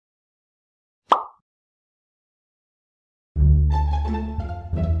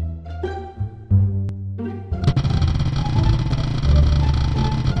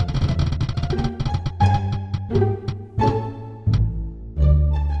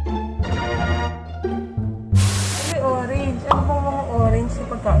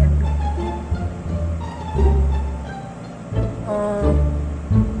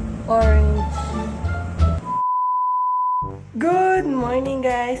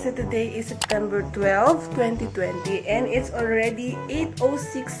So today is September 12, 2020 and it's already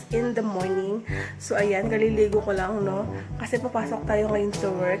 8:06 in the morning. So ayan, kaliligo ko lang, no? Kasi papasok tayo ngayon sa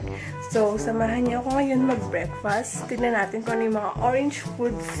work. So samahan niyo ako ngayon mag-breakfast. Tignan natin kung ano yung mga orange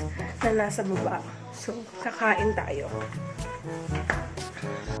foods na nasa baba. So kakain tayo.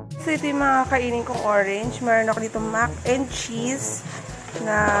 So ito yung mga kainin kong orange. Meron ako dito mac and cheese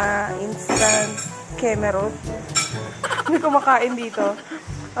na instant kemerot. Hindi ko makain dito.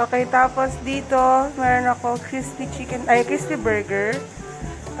 Okay, tapos dito, meron ako crispy burger.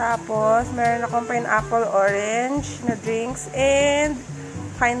 Tapos, meron akong pineapple orange na drinks. And,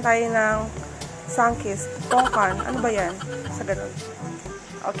 kain tayo ng sunkist. Tongkan. Ano ba yan? Sa ganun.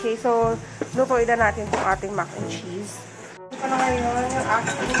 Okay, so, lutuin na natin itong ating mac and cheese. Ito na ngayon yung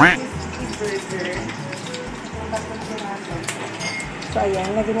ating crispy burger. So,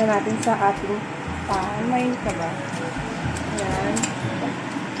 ayan. Lagyan na natin sa ating pan. Main ka ba? Ayan.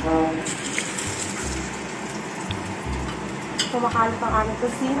 Kumakalit ang aming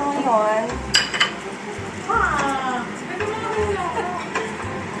kusino ngayon.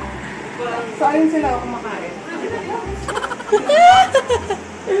 So, ayun sila kumakain.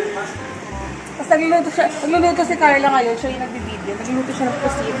 Tapos nagluluto si Carla ngayon. Siya yung nagbibideo. Nagluluto siya ng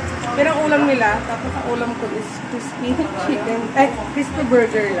pusit. Pero ang ulam nila, tapos ang ulam ko is crispy chicken. Crispy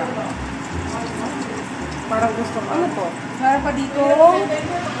burger lang. Parang gusto ko. Ano to? Meron pa dito,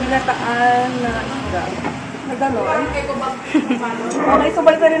 pinataan na isda. Nagdanoan. Okay, so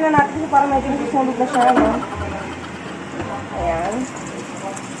balik rin na natin para medyo nasusunod na siya, no? Ayan.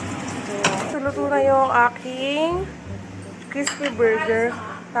 So, luto na yung aking crispy burger.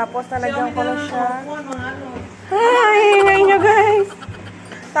 Tapos, nalagyan ko na siya. Hi! Ngayon nyo, guys!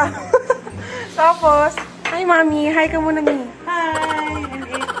 Tapos, hi, Mami! Hi ka muna, Mi! Hi! I'm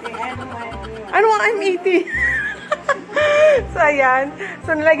 80. Ano ang I'm 80? So, ayan.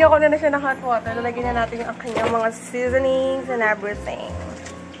 So, nalagyan ko na siya ng hot water. Nalagyan na natin yung kanyang mga seasonings and everything.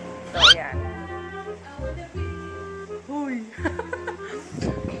 So, ayan. Huy!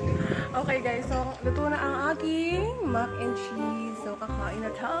 Okay, guys. So, luto na ang aking mac and cheese. So, kakain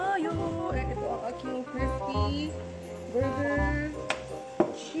na tayo. And ito ang aking crispy burger,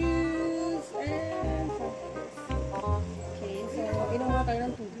 cheese, and okay. So, inom muna tayo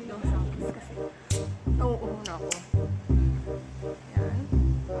ng tubig ng sangkis kasi nauuho na ako. Ayan.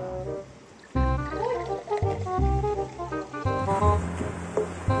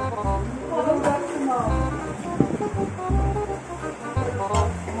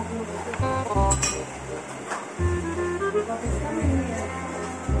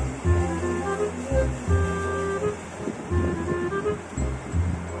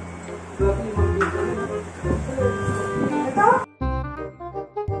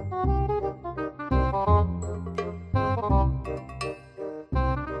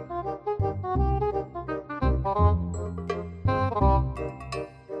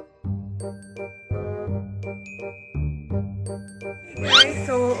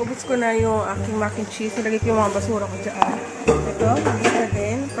 So, ubos ko na yung aking mac and cheese. Nilagay ko yung mga basura ko dyan. Ito, ubos na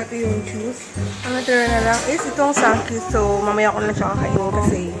din. Pati yung juice. Ang natira na lang is itong sangkis. So, mamaya ko na siya kakainin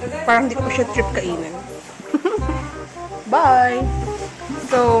kasi parang hindi ko pa siya trip kainin. Bye!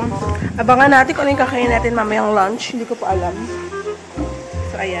 So, abangan natin kung ano yung kakainin natin mamayang lunch. Hindi ko pa alam.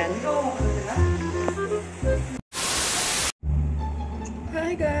 So, ayan.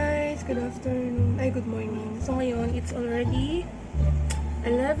 Hi guys! Good afternoon. Ay, good morning. So, ngayon, it's already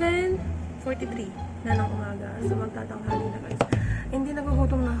 11:43 na ng umaga. So, magtatanghali na guys. Hindi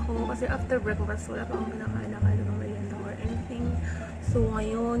nagugutom na ako kasi after breakfast, wala pa akong kinakain ng merienda or anything. So,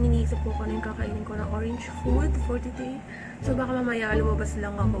 ngayon, iniisip ko kung ano yung kakainin ko ng orange food for today. So, baka mamaya lumabas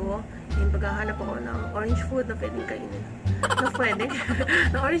lang ako. And paghahanap ako ng orange food na pwedeng kainin.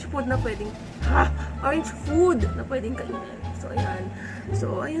 Na orange food na pwedeng orange food na pwedeng kainin. So, ayan.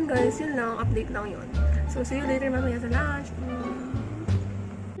 So, ayun guys. Yun lang. Update lang yun. So, see you later mamaya sa lunch.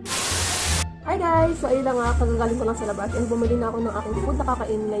 Hi guys! So, ayun lang nga, kagagaling ko lang sa labas and bumili na ako ng aking food na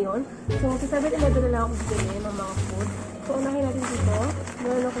kakainin ngayon. So, sa 7-Eleven na lang ako bibili ng mga food. So, unahin natin dito.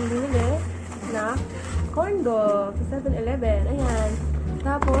 Meron akong binili na corn dog sa 7-Eleven. Ayan.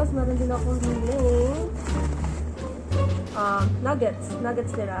 Tapos, meron din akong binili nuggets.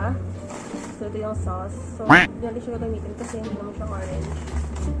 Nuggets nila. So, ito yung sauce. So, hindi natin siya gagamitin kasi hindi naman siya orange.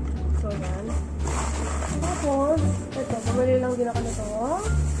 So, ayan. Tapos, ito. Bumili lang din ako nito.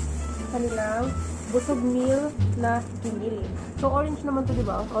 Kanilang busog meal na ginili. So, orange naman to,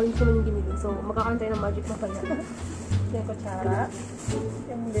 diba? Orange naman yung ginili. So, magkakaroon tayo ng magic na kanya. Yung kutsara.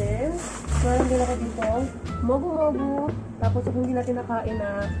 And then, meron din ako dito, mogu-mogu. Tapos, kung hindi natin nakain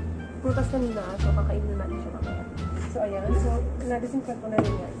na prutas kanina, so, kakainin na natin siya mamaya. So, ayan. So, na-disinfect ko na rin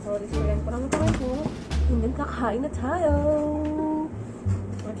yan. So, disinfect ko na kamay ko. And then, kakain na tayo!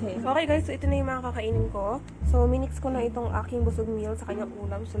 Okay. Okay guys, so ito na yung mga kakainin ko. So, minix ko na itong aking busog meal sa kanyang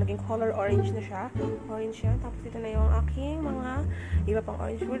ulam. So, naging color orange na siya. Orange siya. Tapos, ito na yung aking mga iba pang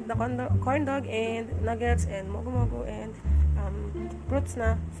orange food. The corn dog and nuggets and mogo-mogo and fruits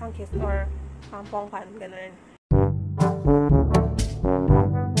na sangkis or pongkan. Ganun.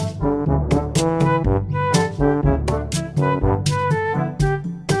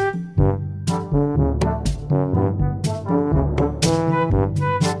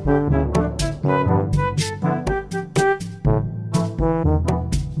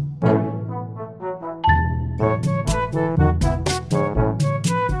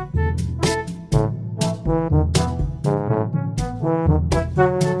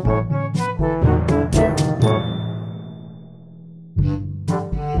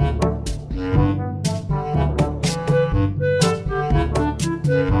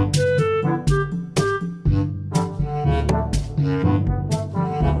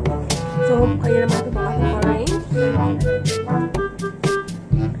 So, kaya naman ito mga ating orange.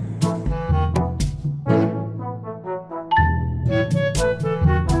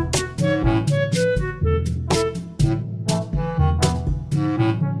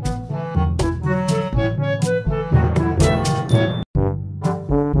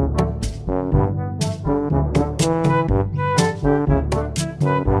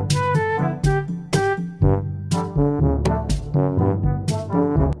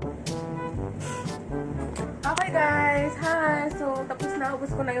 Okay guys, hi! So, tapos na.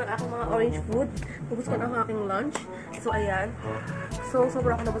 Ubus ko na yung aking mga orange food. Ubus ko na ang aking lunch. So, ayan. So,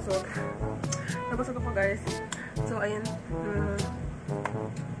 sobrang ako nabusog. Nabusog ako guys. So, ayan.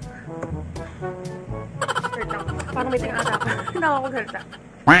 Salta. Parang may tingata ako. Hindi ako salta.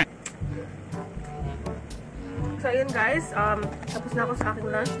 So, ayun guys. Tapos na ako sa aking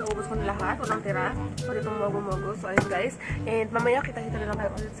lunch. Naubos ko na lahat. Walang tira. So, itong mogo-mogo. So, ayun guys. And mamaya, kita-kita na lang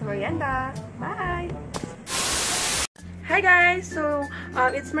kayo ulit sa merienda. Bye! Hi guys! So,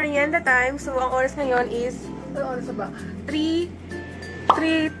 it's merienda time. So, ang oras ngayon is, ano oras ba?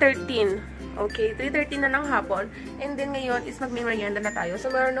 3:13. Okay, 3:13 na ng hapon. And then ngayon is magme-merienda na tayo. So,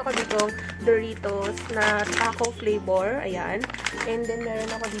 meron ako ditong Doritos na taco flavor. Ayan. And then,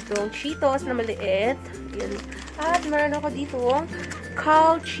 meron ako ditong Cheetos na maliit. Ayan. At meron ako ditong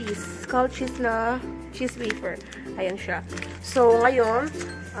Cal cheese. Cal cheese na cheese wafer. Ayan siya. So, ngayon,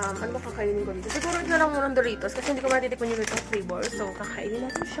 ano ba kakainin ko dito? Siguro ito na lang muna ng Doritos kasi hindi ko matitikman yung Doritos flavor. So, kakainin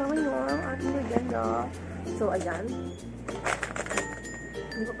natin siya ngayon. Ang ating merienda. So, ayan.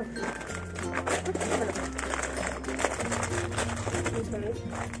 Hindi ko pa siya.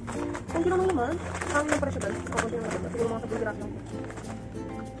 Kung ginawa naman, ang yung para siya guys. Kung ginawa naman, siguro mga tabi-grap lang.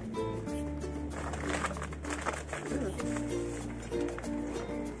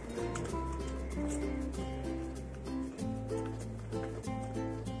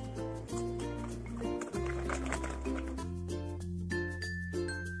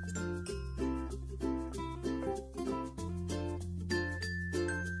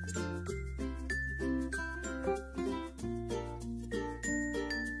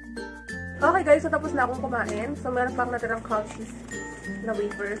 Okay guys, so tapos na akong kumain. So meron pang natirang cow cheese na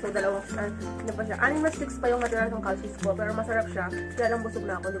wafer. So dalawang, ano pa siya? 6 na sticks pa yung natira ng cow cheese ko. Pero masarap siya. Kaya lang busog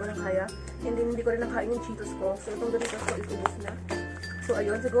na ako. Hindi ko na kaya. And then hindi ko rin nakain yung Cheetos ko. So itong Doritos ko is ubos na. So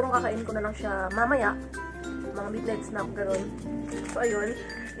ayun, siguro kakain ko na lang siya mamaya. Mga midnight snack, gano'n. So ayun.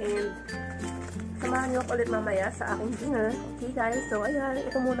 And samahan niyo ako ulit mamaya sa aking dinner. Okay guys, so ayan.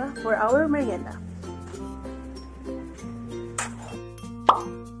 Ito muna for our merienda.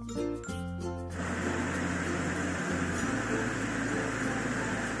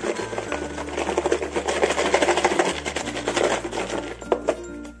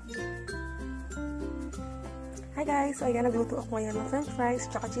 Hi guys! So ayan, nagluto ako ngayon ng french fries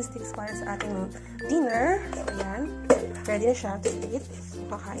tsaka cheese sticks para sa ating dinner. So ayan, ready na siya to eat. So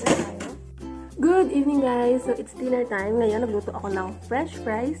kakain na tayo. Good evening guys! So it's dinner time. Ngayon nagluto ako ng french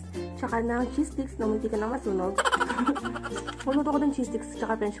fries tsaka ng cheese sticks na munti ka na masunog. Magluto ko ng cheese sticks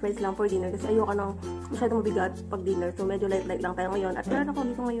tsaka french fries lang for dinner kasi ayoko nang masyadong mabigat pag dinner. So medyo light lang tayo ngayon. At meron ako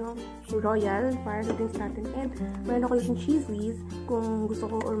dito ngayon royal para sa drinks natin. And meron ako dito cheese whiz kung gusto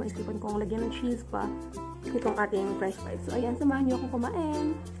ko or maisipan kong lagyan ng cheese pa itong ating french fries. So ayan, samahan niyo akong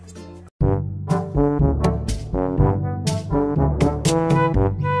kumain.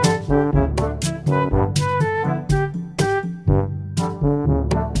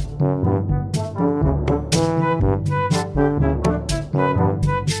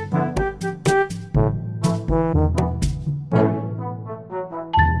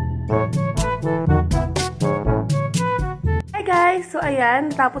 ayan,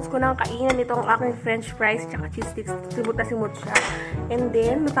 tapos ko nang kainan itong aking french fries tsaka cheese sticks. Simut na simut siya. And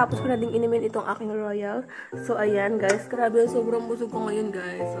then, natapos ko na ding inumin itong aking royal. So, ayan guys, grabe, sobrang busog ko ngayon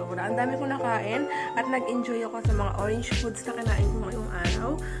guys. Sobrang dami ko nakain at nag-enjoy ako sa mga orange foods na kinain ko ngayong araw.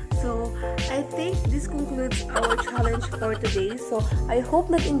 So, I think this concludes our challenge for today. So, I hope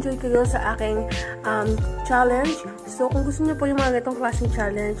nag-enjoy kayo sa aking challenge. So, kung gusto niyo po yung mga ganitong klaseng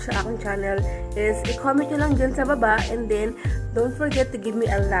challenge sa aking channel is i-comment nyo lang dyan sa baba, and then don't forget to give me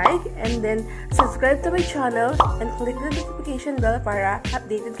a like, and then subscribe to my channel and click the notification bell para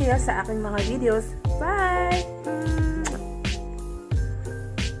updated kayo sa aking mga videos. Bye!